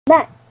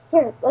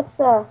Here,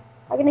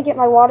 I'm gonna get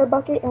my water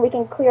bucket and we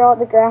can clear all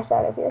the grass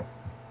out of here.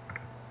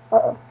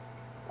 Uh-oh.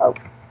 Oh,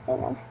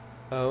 hang on.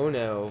 Oh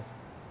no.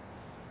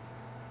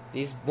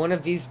 One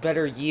of these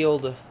better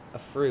yield a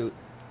fruit.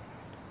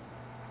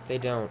 If they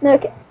don't, No,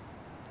 okay.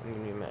 I'm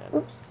gonna be mad.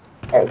 Oops.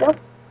 There we go.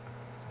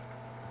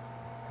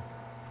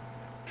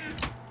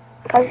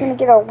 I was gonna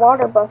get a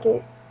water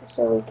bucket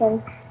so we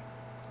can...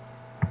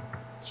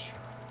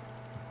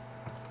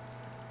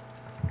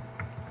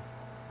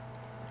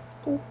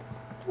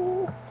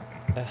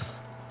 Ugh.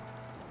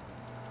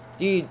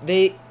 Dude,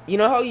 you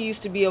know how you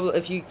used to be able,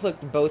 if you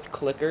clicked both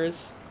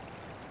clickers,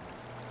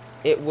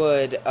 it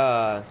would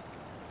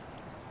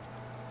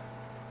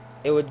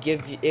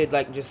give you, it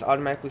like just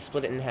automatically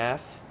split it in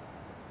half?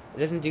 It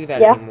doesn't do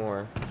that Yeah.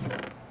 anymore.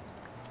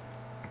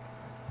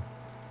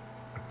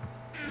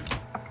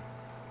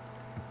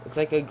 It's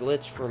like a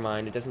glitch for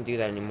mine. It doesn't do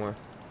that anymore.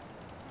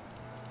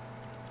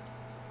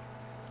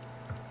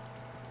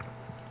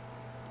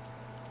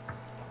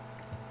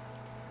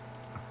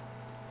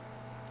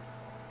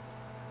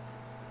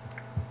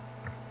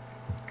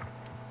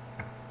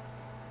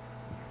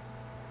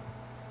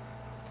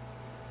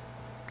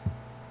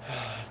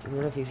 Did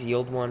one of these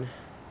yield one?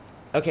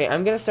 Okay,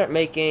 I'm gonna start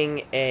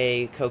making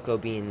a cocoa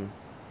bean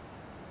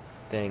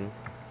thing.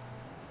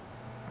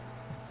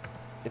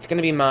 It's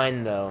gonna be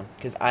mine though,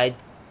 because I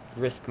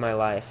risk my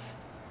life.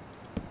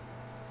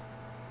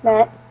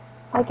 Matt,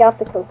 I got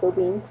the cocoa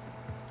beans.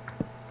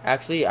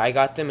 Actually, I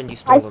got them and you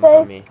I stole them from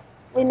say me.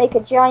 we make a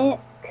giant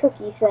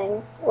cookie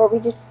thing, or we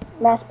just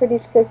mass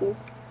produce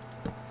cookies.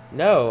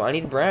 No, I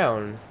need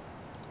brown.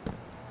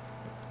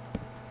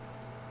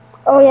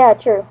 Oh yeah,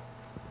 true.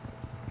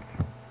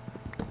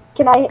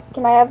 Can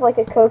I have like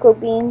a cocoa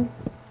bean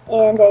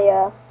and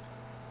a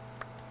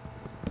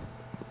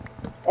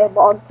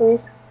log,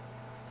 please?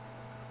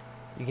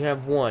 You can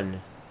have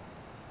one.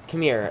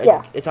 Come here.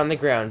 Yeah. It's on the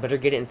ground. Better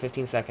get it in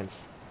 15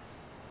 seconds.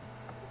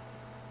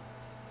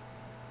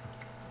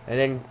 And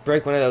then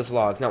break one of those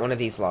logs, not one of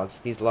these logs.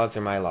 These logs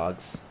are my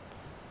logs.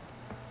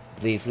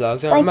 These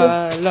logs are Thank you.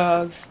 my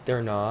logs.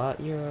 They're not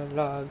your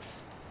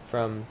logs.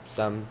 From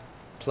some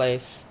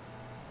place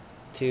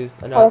to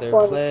another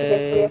California to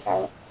get place.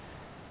 Islands.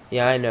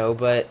 Yeah, I know,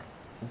 but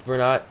we're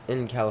not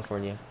in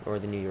California or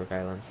the New York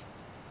Islands.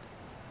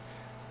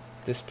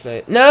 This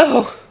place.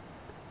 No!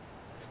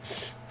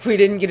 We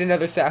didn't get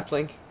another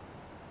sapling.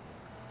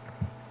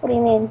 What do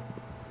you mean?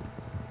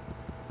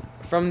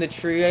 From the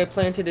tree I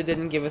planted, it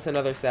didn't give us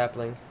another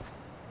sapling.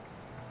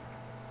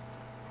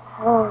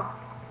 Oh.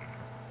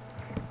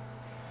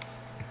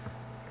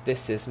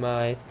 This is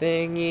my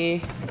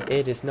thingy.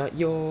 It is not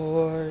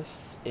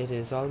yours. It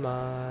is all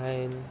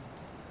mine.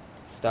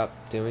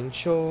 Stop doing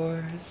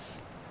chores.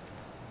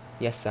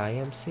 Yes, I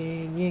am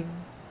singing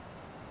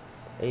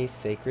a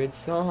sacred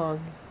song.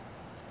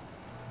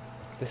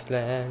 This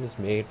land is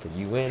made for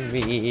you and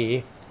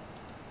me.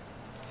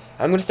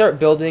 I'm gonna start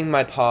building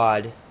my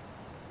pod.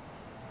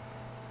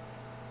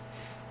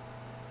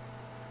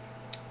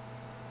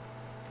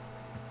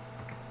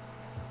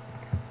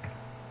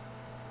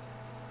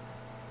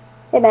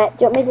 Hey Matt,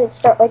 do you want me to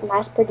start like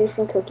mass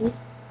producing cookies?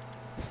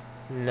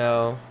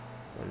 No.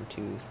 1,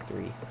 2,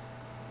 3.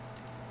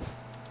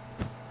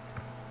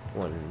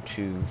 1,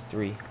 2,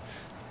 3.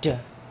 Duh,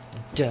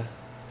 duh.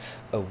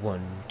 Oh,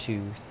 1,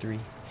 2, 3.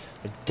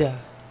 Duh,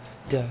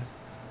 duh.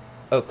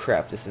 Oh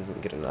crap, this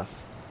isn't good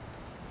enough.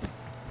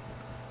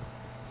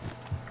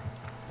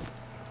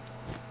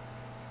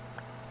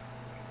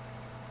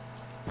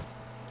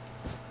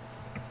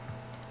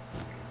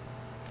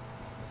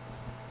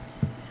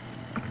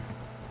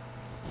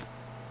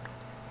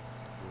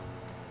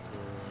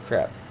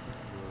 Crap.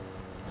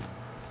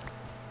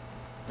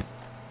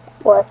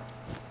 What?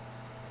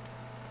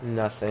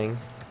 Nothing.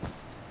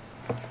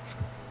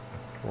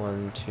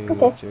 1, 2,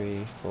 Okay.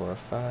 3, 4,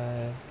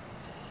 5.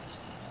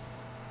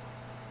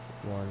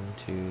 1,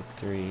 2,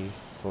 3,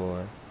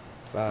 4,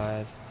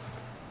 5.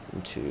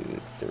 1,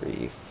 2,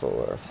 3,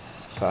 4,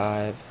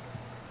 5.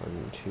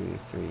 1, 2,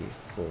 3,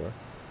 4,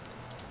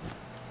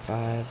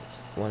 5.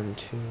 1,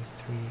 2,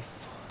 3,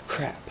 4.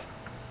 Crap.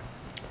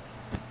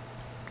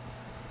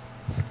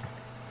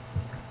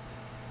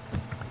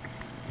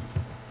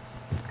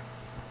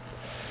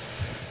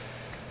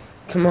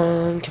 Come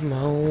on, come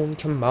on,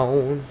 come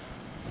on.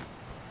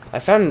 I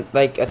found,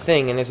 like, a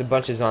thing, and there's a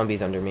bunch of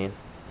zombies under me.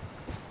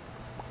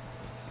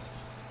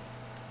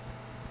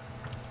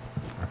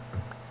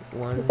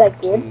 1, Is that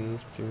good? 2,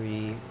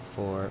 3,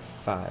 4,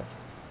 5.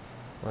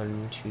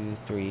 1, 2,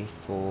 3,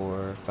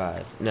 4,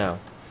 5. No.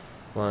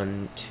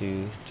 1,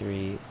 2,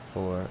 3,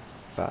 4,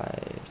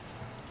 5.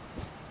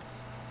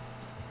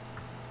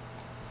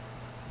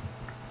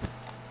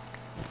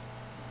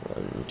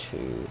 1,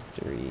 2,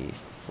 3,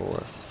 4,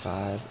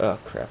 5. Oh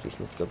crap, these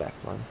need to go back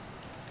one.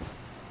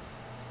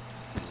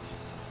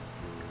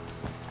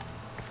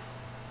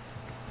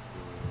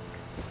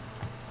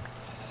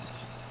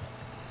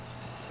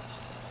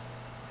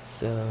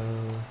 So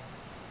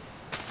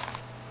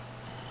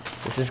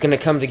this is gonna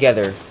come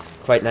together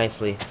quite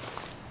nicely.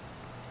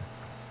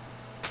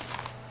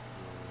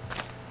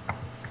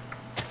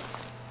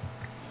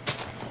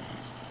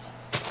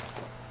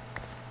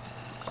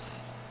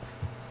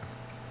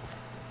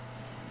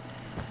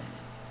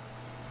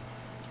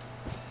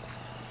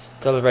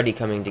 It's already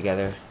coming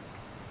together.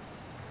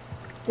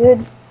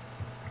 Good.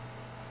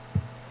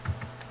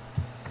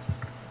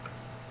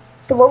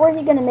 So what were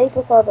you gonna make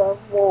with all the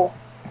wool?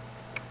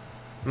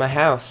 My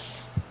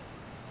house.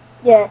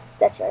 Yeah,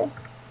 that's right.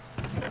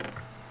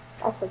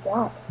 I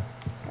forgot.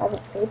 I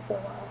haven't paid for a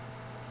while.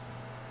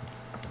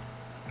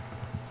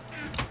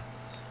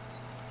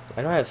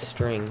 Why do I have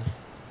string?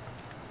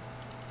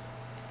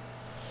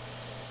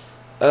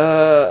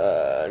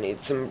 Need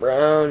some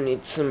brown,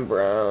 need some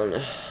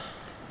brown.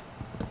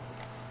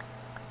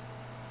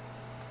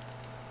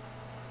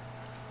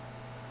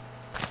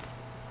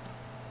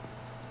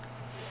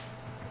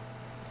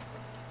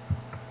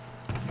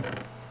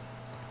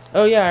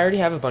 Oh yeah, I already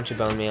have a bunch of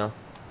bone meal.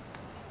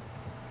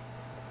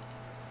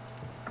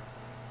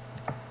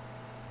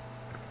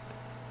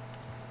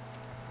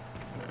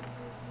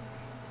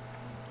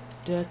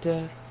 Da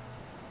da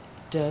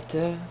da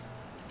da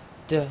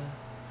da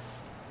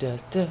da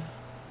da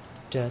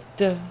da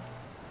da.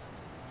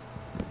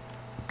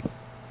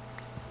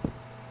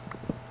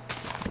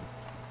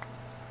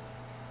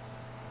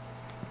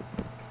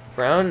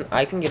 Brown?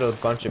 I can get a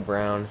bunch of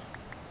brown.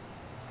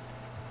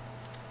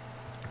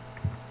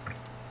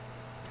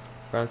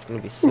 Brown's gonna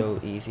be so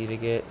easy to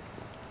get.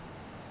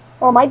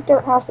 Well, my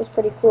dirt house is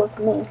pretty cool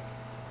to me.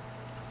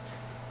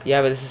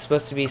 Yeah, but this is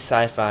supposed to be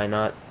sci-fi,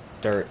 not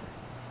dirt.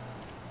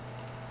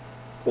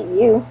 To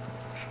you.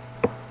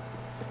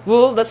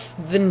 Well, that's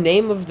the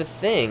name of the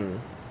thing.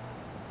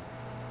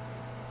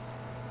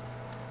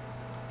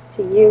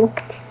 To you.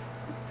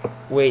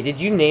 Wait, did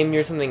you name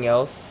yours something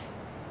else?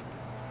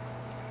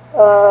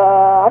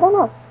 I don't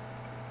know.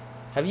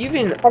 Have you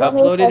even I don't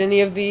know if uploaded any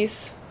of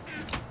these?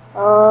 I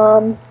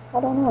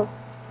don't know.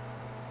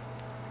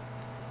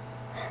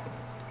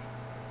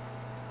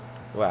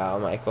 Wow,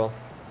 Michael.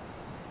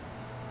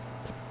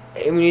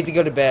 Hey, we need to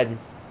go to bed.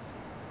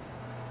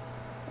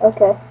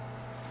 Okay.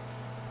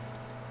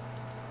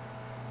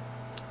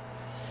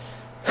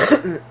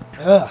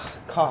 Ugh,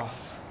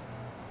 cough.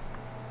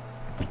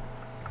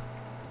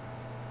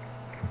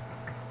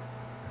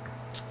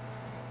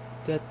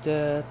 Da,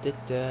 da, da,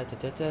 da, da,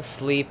 da, da.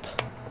 Sleep.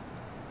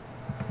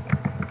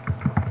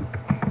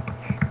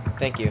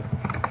 Thank you.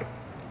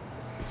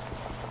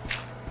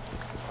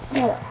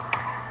 Yeah.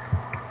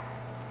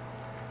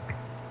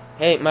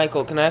 Hey,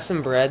 Michael, can I have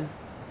some bread?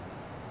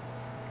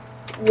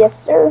 Yes,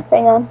 sir.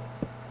 Hang on.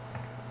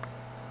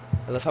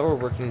 I love how we're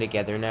working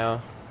together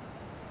now.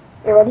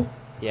 You ready?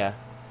 Yeah.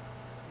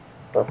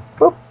 Boop,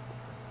 boop.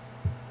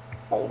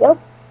 There you go.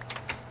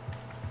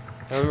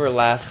 I remember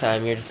last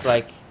time you're just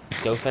like,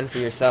 go fend for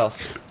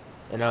yourself.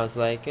 And I was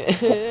like,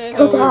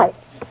 Go die.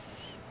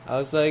 I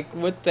was like,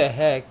 what the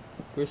heck?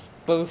 We're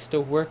supposed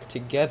to work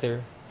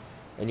together.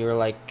 And you were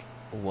like,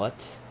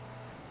 what?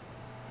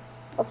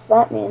 What's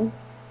that mean?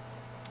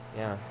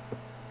 Yeah.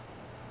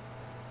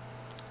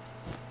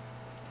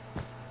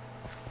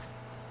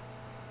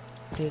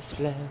 This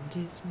land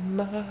is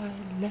my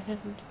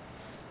land.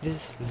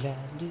 This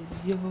land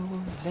is your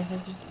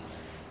land.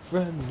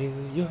 From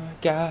New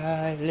York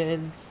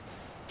Islands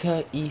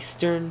to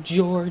eastern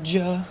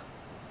Georgia.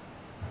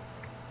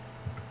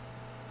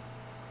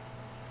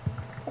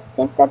 I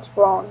think that's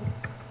wrong.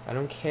 I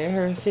don't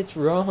care if it's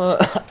wrong.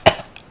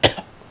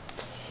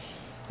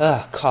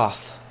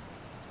 Cough.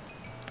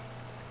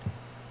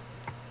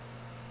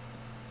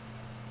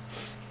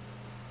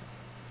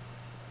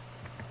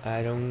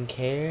 I don't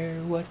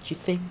care what you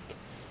think.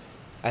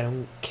 I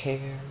don't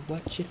care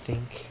what you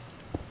think.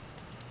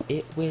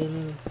 It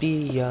will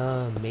be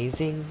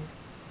amazing.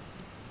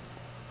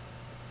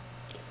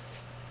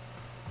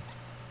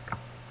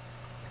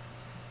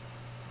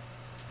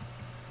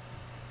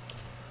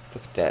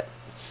 Look at that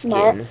skin.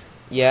 Matt?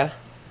 Yeah?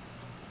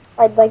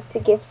 I'd like to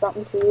give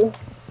something to you.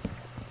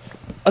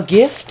 A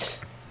gift?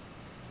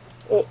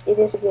 It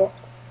is a gift.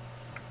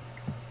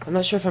 I'm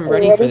not sure if I'm Are you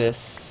ready for ready?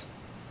 this.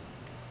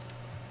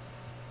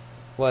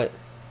 What?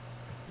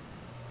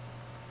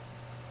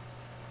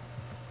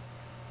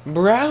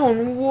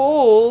 Brown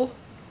wool?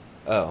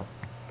 Oh.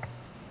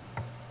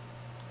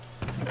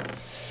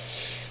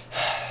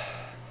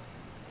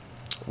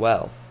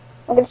 Well.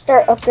 I'm gonna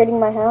start upgrading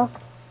my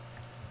house.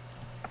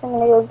 So I'm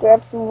gonna go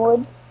grab some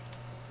wood.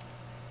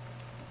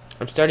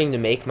 I'm starting to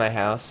make my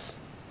house.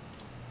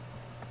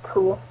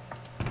 Cool.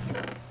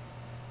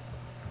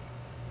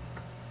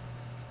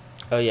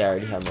 Oh yeah, I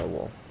already have my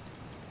wool.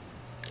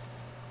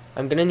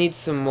 I'm gonna need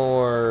some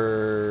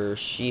more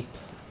sheep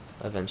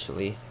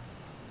eventually.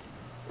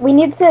 We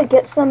need to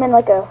get some in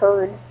like a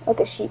herd,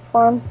 like a sheep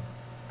farm.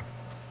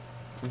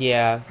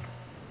 Yeah.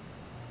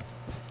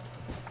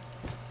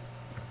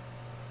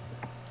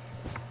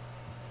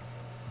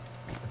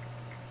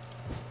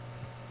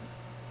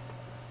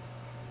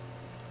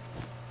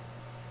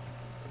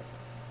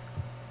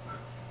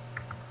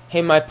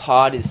 Hey, my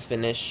pod is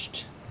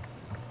finished.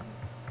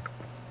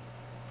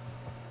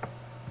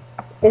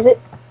 Is it?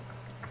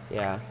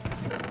 Yeah.